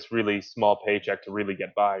this really small paycheck to really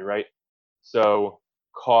get by, right? So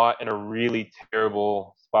caught in a really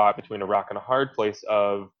terrible spot between a rock and a hard place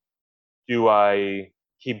of, do I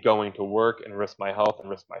keep going to work and risk my health and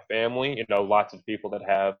risk my family? Lots of people that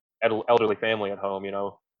have elderly family at home,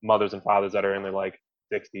 mothers and fathers that are in their like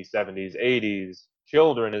 60s, 70s, 80s,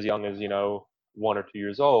 children as young as, 1 or 2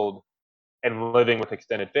 years old, and living with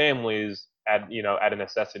extended families at a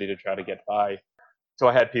necessity to try to get by. So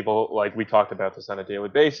I had people, like, we talked about this on a daily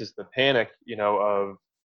basis, the panic, of,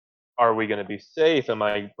 are we going to be safe? Am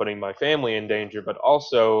I putting my family in danger? But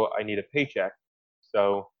also, I need a paycheck.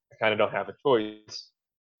 So I kind of don't have a choice.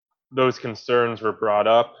 Those concerns were brought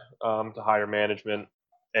up to higher management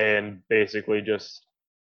and basically just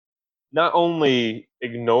not only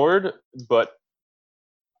ignored, but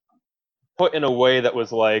put in a way that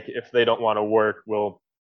was like, if they don't want to work, we'll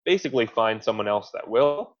basically find someone else that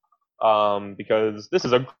will. Because this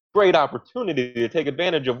is a great opportunity to take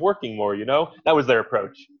advantage of working more, That was their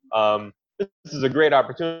approach. This is a great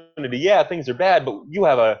opportunity. Yeah, things are bad, but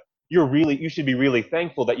you should be really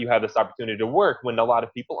thankful that you have this opportunity to work when a lot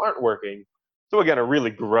of people aren't working. So again, a really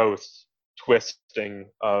gross twisting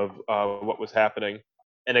of what was happening.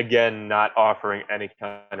 And again, not offering any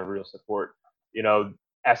kind of real support.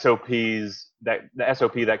 SOPs, the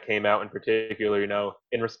SOP that came out in particular,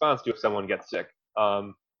 in response to if someone gets sick.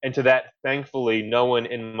 And to that, thankfully, no one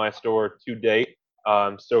in my store to date.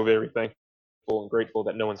 So very thankful and grateful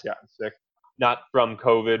that no one's gotten sick. Not from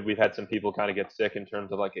COVID. We've had some people kind of get sick in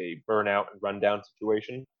terms of like a burnout and rundown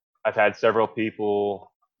situation. I've had several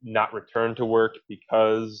people not return to work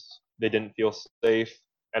because they didn't feel safe,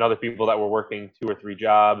 and other people that were working 2 or 3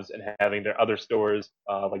 jobs and having their other stores,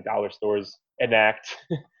 like dollar stores, enact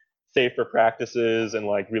safer practices and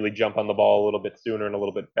like really jump on the ball a little bit sooner and a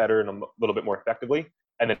little bit better and a little bit more effectively,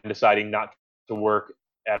 and then deciding not to work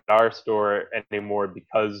at our store anymore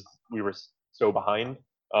because we were so behind.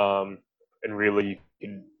 And really,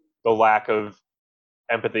 the lack of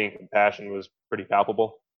empathy and compassion was pretty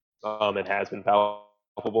palpable. It has been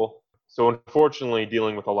palpable. So unfortunately,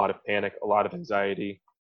 dealing with a lot of panic, a lot of anxiety,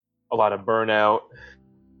 a lot of burnout.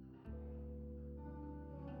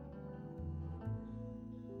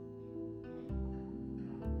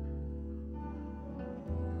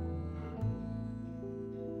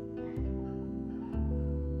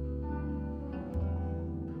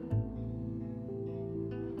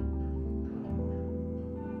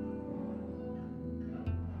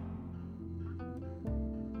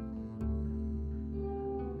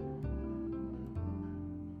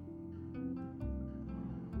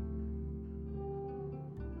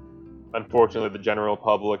 Unfortunately, the general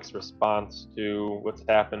public's response to what's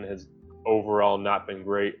happened has overall not been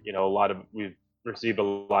great. We've received a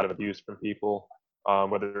lot of abuse from people,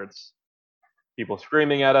 whether it's people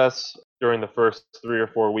screaming at us. During the first 3 or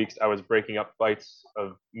 4 weeks, I was breaking up fights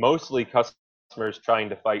of mostly customers trying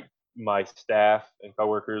to fight my staff and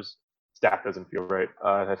coworkers. Staff doesn't feel right.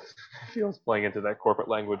 That feels playing into that corporate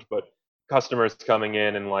language, but customers coming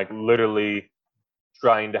in and like literally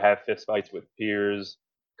trying to have fist fights with peers,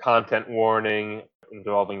 content warning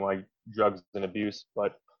involving like drugs and abuse,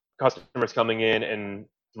 but customers coming in and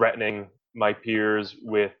threatening my peers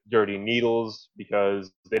with dirty needles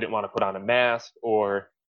because they didn't want to put on a mask or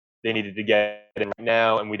they needed to get in right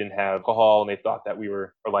now and we didn't have alcohol and they thought that we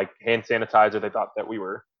were, or like hand sanitizer, they thought that we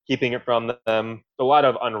were keeping it from them. A lot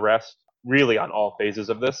of unrest really on all phases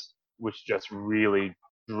of this, which just really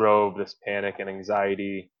drove this panic and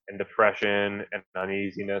anxiety and depression and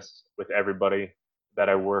uneasiness with everybody that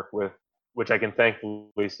I work with, which I can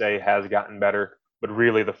thankfully say has gotten better. But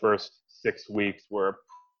really, the first 6 weeks were a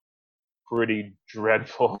pretty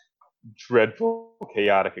dreadful,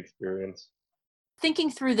 chaotic experience. Thinking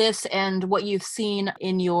through this and what you've seen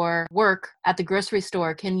in your work at the grocery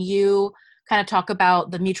store, can you kind of talk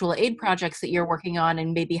about the mutual aid projects that you're working on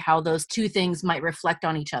and maybe how those two things might reflect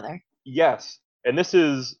on each other? Yes, and this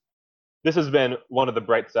has been one of the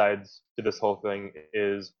bright sides to this whole thing.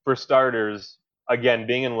 Is, for starters, again,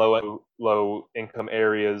 being in low income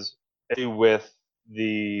areas with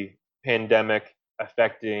the pandemic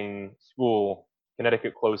affecting school.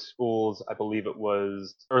 Connecticut closed schools, I believe it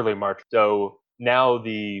was early March. So now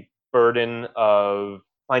the burden of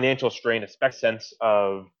financial strain, especially sense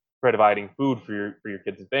of providing food for your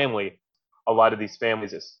kids and family. A lot of these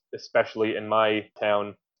families, especially in my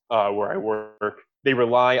town where I work, they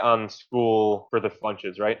rely on school for the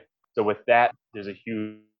lunches, right? So with that, there's a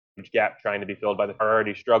huge gap trying to be filled by the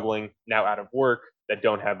already struggling, now out of work, that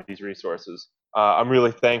don't have these resources. I'm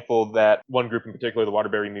really thankful that one group in particular, the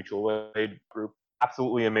Waterbury Mutual Aid Group,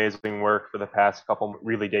 absolutely amazing work for the past couple,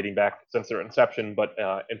 really dating back since their inception, but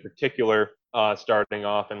in particular, starting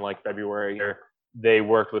off in like February here, they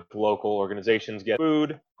worked with local organizations, get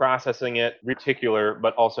food, processing it, particular,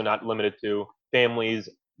 but also not limited to families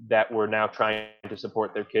that were now trying to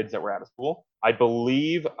support their kids that were out of school. I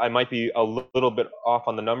believe, I might be a little bit off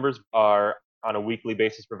on the numbers, are on a weekly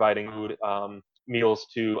basis providing food meals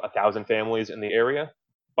to 1,000 families in the area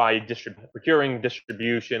by procuring,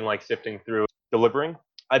 distribution, like sifting through, delivering.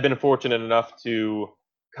 I've been fortunate enough to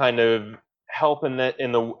kind of help in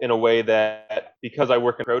a way that, because I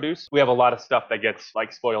work in produce, we have a lot of stuff that gets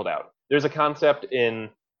like spoiled out. There's a concept in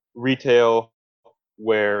retail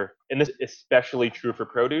where, and this is especially true for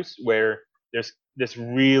produce, where there's this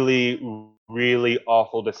really, really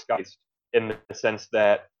awful disguise in the sense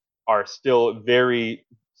that are still very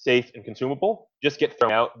safe and consumable, just get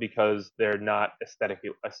thrown out because they're not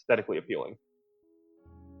aesthetically appealing.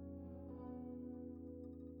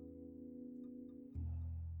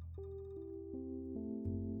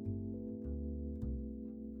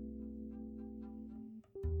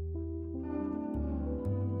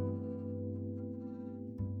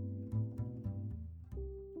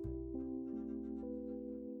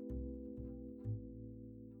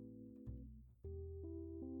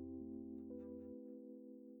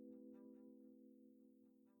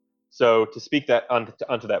 So to speak that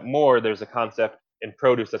onto that more, there's a concept in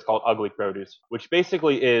produce that's called ugly produce, which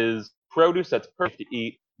basically is produce that's perfect to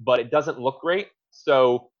eat, but it doesn't look great,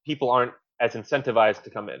 so people aren't as incentivized to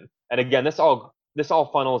come in. And again, this all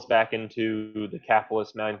funnels back into the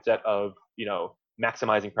capitalist mindset of,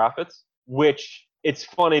 maximizing profits, which it's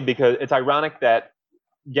funny because it's ironic that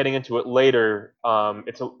getting into it later,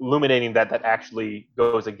 it's illuminating that actually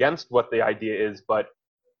goes against what the idea is, but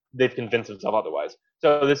they've convinced themselves otherwise.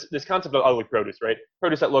 So this concept of ugly produce, right?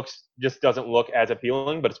 Produce that just doesn't look as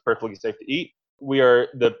appealing, but it's perfectly safe to eat.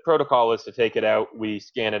 The protocol is to take it out. We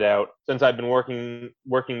scan it out. Since I've been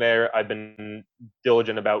working there, I've been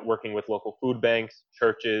diligent about working with local food banks,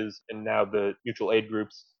 churches, and now the mutual aid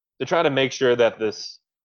groups to try to make sure that this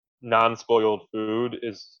non-spoiled food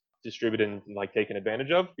is distributed and like taken advantage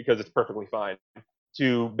of, because it's perfectly fine.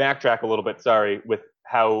 To backtrack a little bit, sorry, with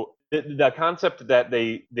how the concept that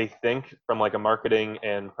they think from like a marketing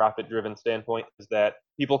and profit driven standpoint is that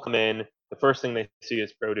people come in, the first thing they see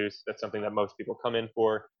is produce. That's something that most people come in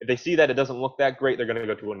for. If they see that it doesn't look that great, they're going to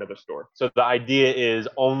go to another store. So the idea is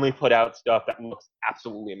only put out stuff that looks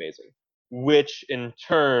absolutely amazing, which in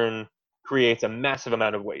turn creates a massive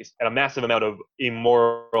amount of waste and a massive amount of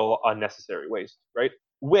immoral, unnecessary waste, right?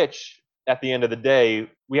 Which at the end of the day,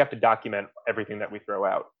 we have to document everything that we throw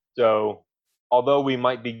out. So although we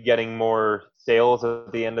might be getting more sales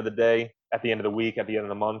at the end of the day, at the end of the week, at the end of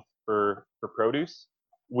the month for produce,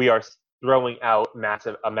 we are throwing out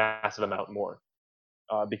a massive amount more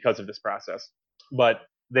because of this process. But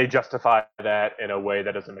they justify that in a way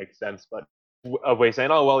that doesn't make sense. But a way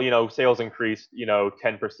saying, oh, well, sales increased,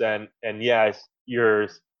 10%, and yes, your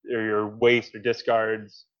waste or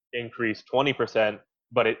discards increased 20%,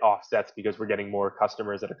 but it offsets because we're getting more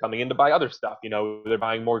customers that are coming in to buy other stuff. They're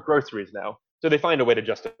buying more groceries now. So they find a way to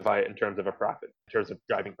justify it in terms of a profit, in terms of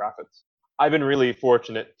driving profits. I've been really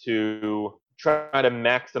fortunate to try to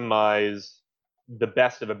maximize the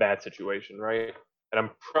best of a bad situation, right? And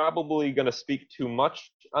I'm probably going to speak too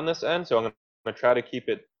much on this end, so I'm going to try to keep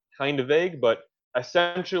it kind of vague, but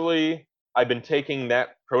essentially I've been taking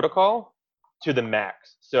that protocol to the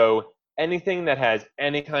max. So anything that has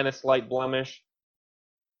any kind of slight blemish,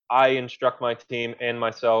 I instruct my team and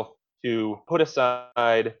myself to put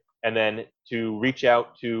aside and then to reach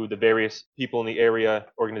out to the various people in the area,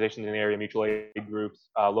 organizations in the area, mutual aid groups,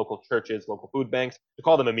 local churches, local food banks, to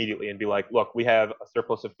call them immediately and be like, look, we have a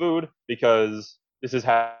surplus of food because this is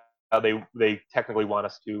how they technically want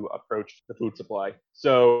us to approach the food supply.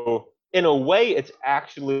 So in a way, it's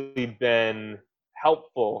actually been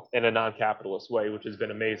helpful in a non-capitalist way, which has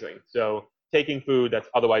been amazing. So taking food that's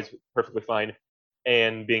otherwise perfectly fine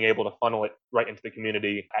and being able to funnel it right into the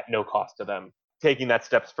community at no cost to them. Taking that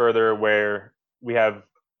steps further where we have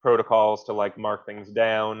protocols to like mark things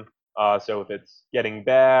down, So if it's getting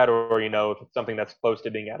bad, or if it's something that's close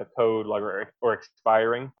to being out of code, like or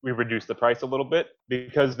expiring, we reduce the price a little bit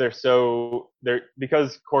because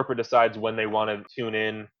because corporate decides when they want to tune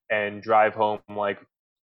in and drive home like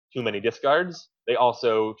too many discards. They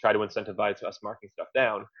also try to incentivize us marking stuff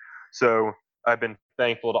down. So I've been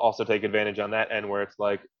thankful to also take advantage on that end where it's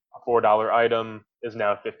like a $4 item is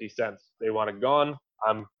now 50 cents. They want it gone.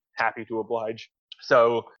 I'm happy to oblige.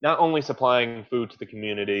 So not only supplying food to the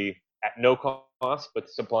community at no cost, but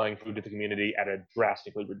supplying food to the community at a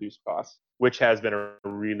drastically reduced cost, which has been a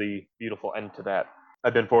really beautiful end to that.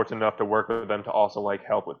 I've been fortunate enough to work with them to also like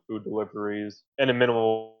help with food deliveries in a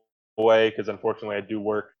minimal way, because unfortunately I do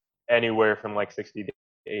work anywhere from like 60 to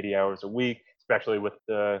 80 hours a week, especially with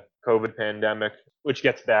the COVID pandemic, which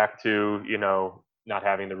gets back to, not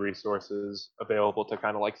having the resources available to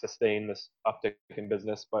kind of like sustain this uptick in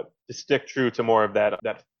business, but to stick true to more of that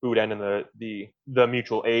food end and the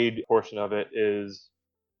mutual aid portion of it is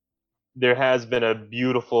there has been a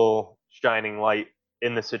beautiful shining light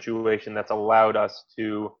in the situation that's allowed us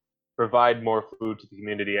to provide more food to the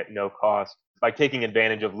community at no cost by taking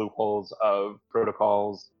advantage of loopholes of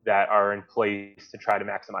protocols that are in place to try to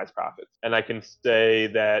maximize profits. And I can say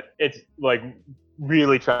that it's like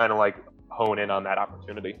really trying to like hone in on that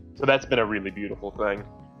opportunity. So that's been a really beautiful thing.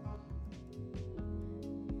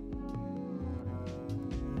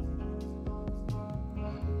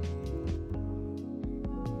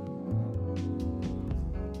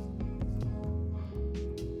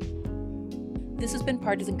 This has been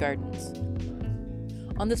Partisan Gardens.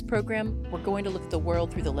 On this program, we're going to look at the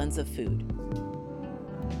world through the lens of food.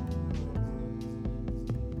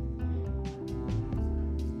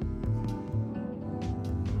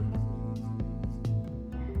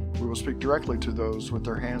 We will speak directly to those with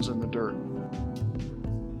their hands in the dirt.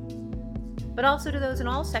 But also to those in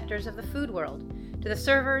all sectors of the food world, to the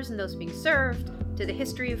servers and those being served, to the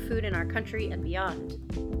history of food in our country and beyond.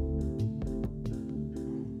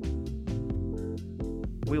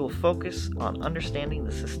 We will focus on understanding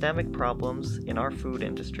the systemic problems in our food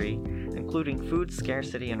industry, including food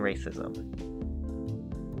scarcity and racism.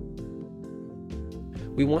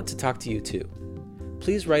 We want to talk to you too.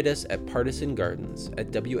 Please write us at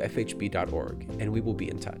partisangardens@wfhb.org, and we will be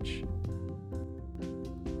in touch.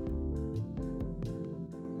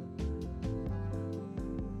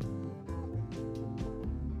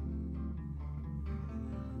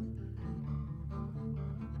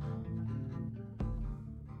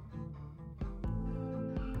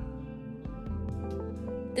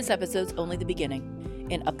 This episode's only the beginning.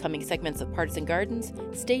 In upcoming segments of Partisan Gardens,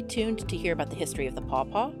 stay tuned to hear about the history of the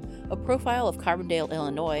pawpaw, a profile of Carbondale,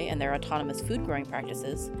 Illinois and their autonomous food growing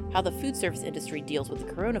practices, how the food service industry deals with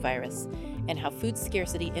the coronavirus, and how food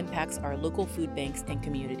scarcity impacts our local food banks and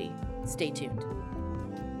community. Stay tuned.